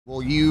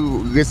Well,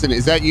 listen.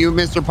 Is that you,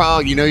 Mr.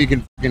 Powell? You know you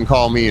can fucking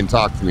call me and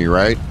talk to me,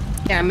 right?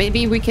 Yeah,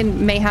 maybe we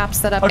can mayhap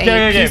set up a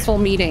peaceful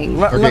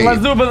meeting. Okay.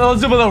 Let's do a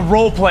little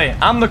role play.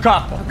 I'm the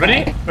cop.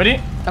 Okay.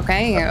 Ready?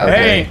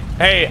 Okay.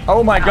 Hey.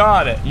 Oh my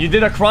God. You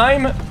did a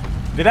crime?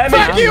 Did I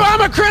Fuck you! I'm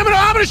a criminal.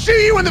 I'm gonna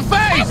shoot you in the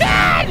face.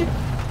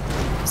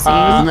 See?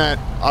 Isn't that?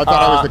 I thought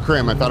I was the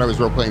crim. I thought I was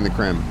role playing the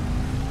crim.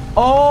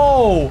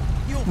 Oh.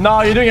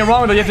 No, you're doing it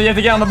wrong though. You have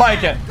to get on the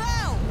bike.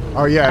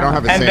 Oh yeah, I don't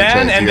have a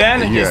Sanchez. And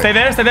then you stay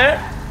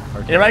there.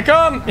 Okay. Here I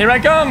come.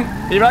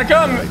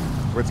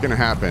 What's gonna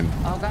happen?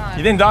 Oh God.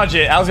 You didn't dodge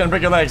it. I was gonna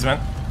break your legs, man.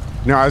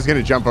 No, I was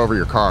gonna jump over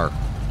your car.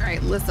 All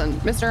right, listen,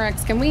 Mr.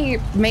 X, can we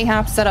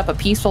mayhap set up a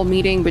peaceful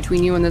meeting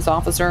between you and this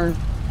officer?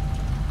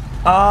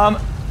 The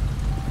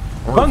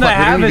problem that I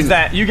have is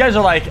that you guys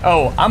are like,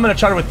 oh, I'm gonna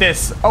charter with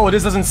this. Oh,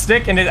 this doesn't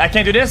stick, and I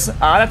can't do this.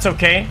 That's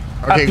okay.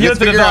 Appeal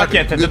to the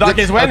docket. The docket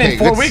is when in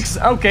 4 weeks.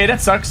 Okay, that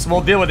sucks.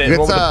 We'll deal with it.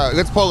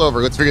 Let's pull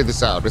over. Let's figure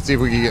this out. Let's see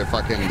if we can get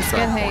fucking. Get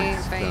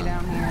hay down.